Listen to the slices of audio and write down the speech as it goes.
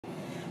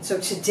So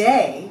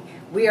today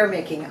we are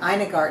making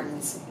Ina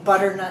Garten's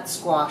butternut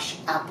squash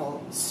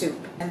apple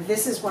soup. And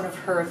this is one of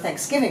her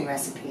Thanksgiving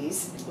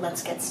recipes.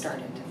 Let's get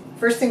started.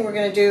 First thing we're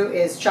going to do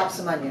is chop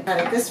some onion. Cut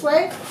it this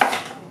way.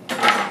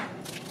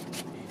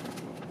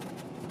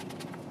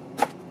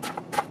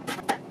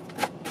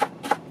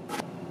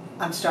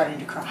 I'm starting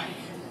to cry.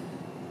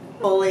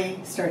 Fully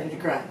starting to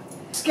cry.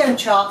 Just get them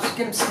chopped,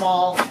 get them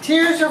small.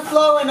 Tears are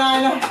flowing,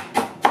 Ina.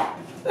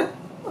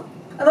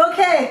 I'm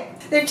okay.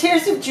 They're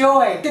tears of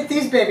joy. Get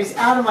these babies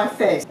out of my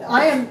face.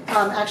 I am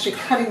actually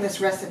cutting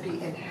this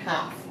recipe in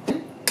half.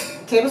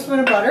 Tablespoon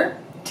of butter,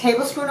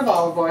 tablespoon of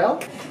olive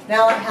oil.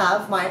 Now I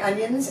have my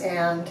onions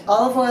and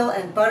olive oil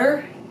and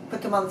butter.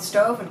 Put them on the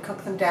stove and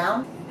cook them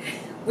down.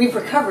 We've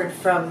recovered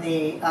from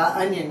the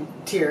onion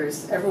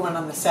tears. Everyone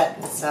on the set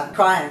is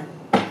crying.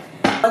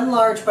 1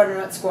 large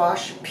butternut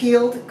squash,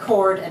 peeled,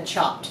 cored, and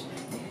chopped.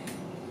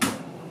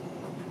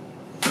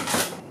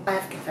 I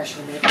have a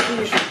confession to make. I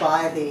usually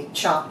buy the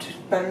chopped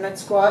butternut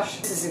squash.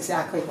 This is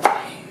exactly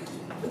why.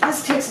 But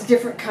this takes a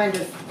different kind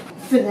of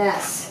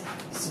finesse.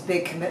 It's a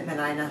big commitment,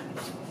 Ina.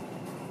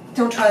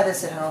 Don't try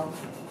this at home.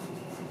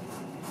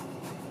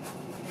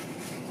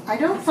 I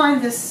don't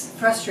find this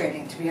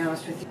frustrating, to be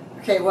honest with you.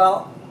 Okay,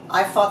 well,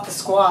 I fought the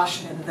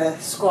squash, and the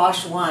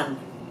squash won.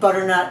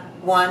 Butternut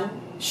won.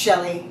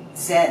 Shelley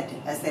Z,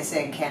 as they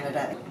say in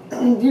Canada.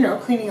 You know,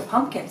 cleaning a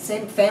pumpkin,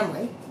 same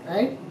family,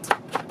 right?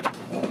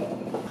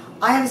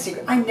 I have a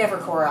secret. I never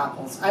core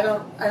apples. I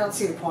don't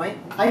see the point.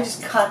 I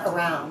just cut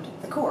around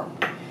the core.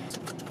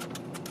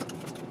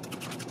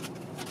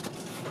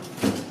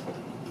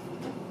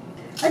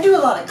 I do a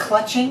lot of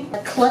clutching. I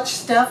clutch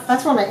stuff.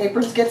 That's why my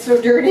aprons get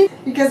so dirty,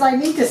 because I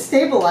need to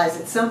stabilize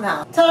it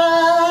somehow.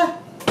 Ta-da!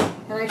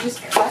 And I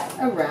just cut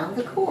around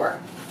the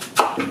core.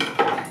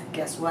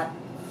 Guess what?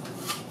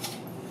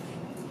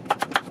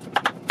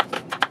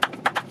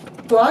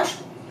 Squash,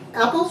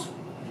 apples.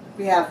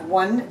 We have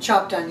 1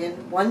 chopped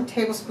onion, 1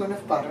 tablespoon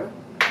of butter,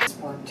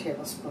 1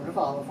 tablespoon of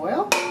olive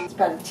oil. It's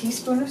about a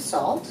teaspoon of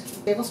salt,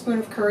 a tablespoon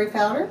of curry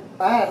powder.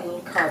 I add a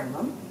little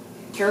cardamom.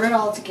 Stir it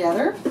all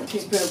together. A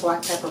teaspoon of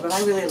black pepper, but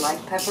I really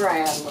like pepper. I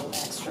add a little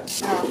extra.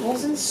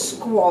 Apples and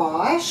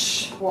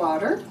squash,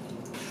 water.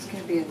 It's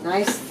going to be a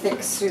nice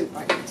thick soup,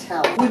 I can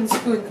tell. A wooden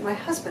spoon that my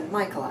husband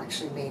Michael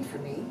actually made for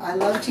me. I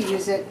love to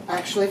use it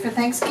actually for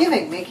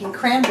Thanksgiving, making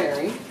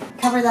cranberry.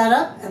 Cover that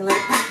up and let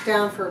it cook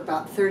down for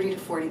about 30 to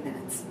 40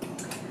 minutes.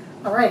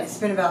 All right, it's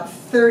been about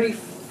 40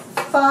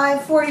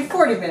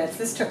 minutes.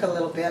 This took a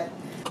little bit.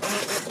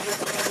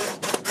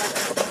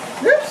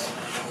 Oops!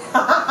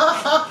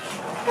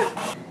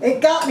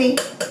 It got me.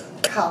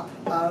 Cup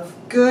of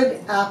good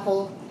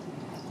apple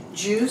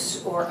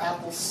juice or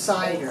apple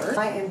cider.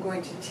 I am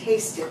going to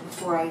taste it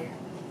before I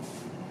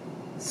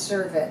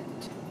serve it.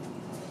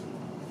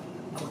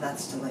 Oh,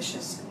 that's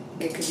delicious.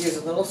 You could use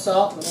a little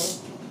salt, a little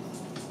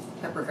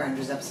pepper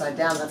grinders upside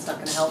down. That's not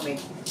going to help me.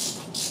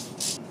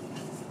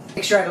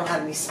 Make sure I don't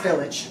have any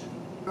spillage.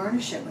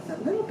 Garnish it with a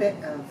little bit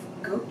of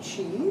goat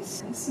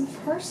cheese and some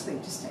parsley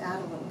just to add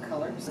a little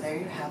color. So there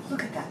you have.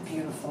 Look at that,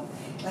 beautiful.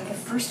 Like a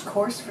first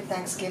course for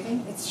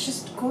Thanksgiving. It's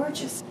just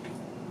gorgeous.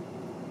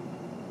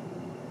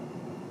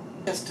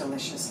 Just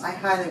delicious. I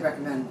highly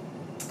recommend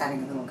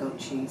adding a little goat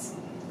cheese.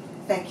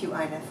 Thank you,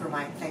 Ina, for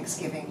my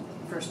Thanksgiving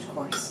first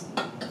course.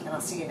 And I'll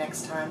see you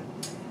next time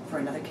for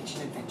another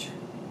kitchen adventure.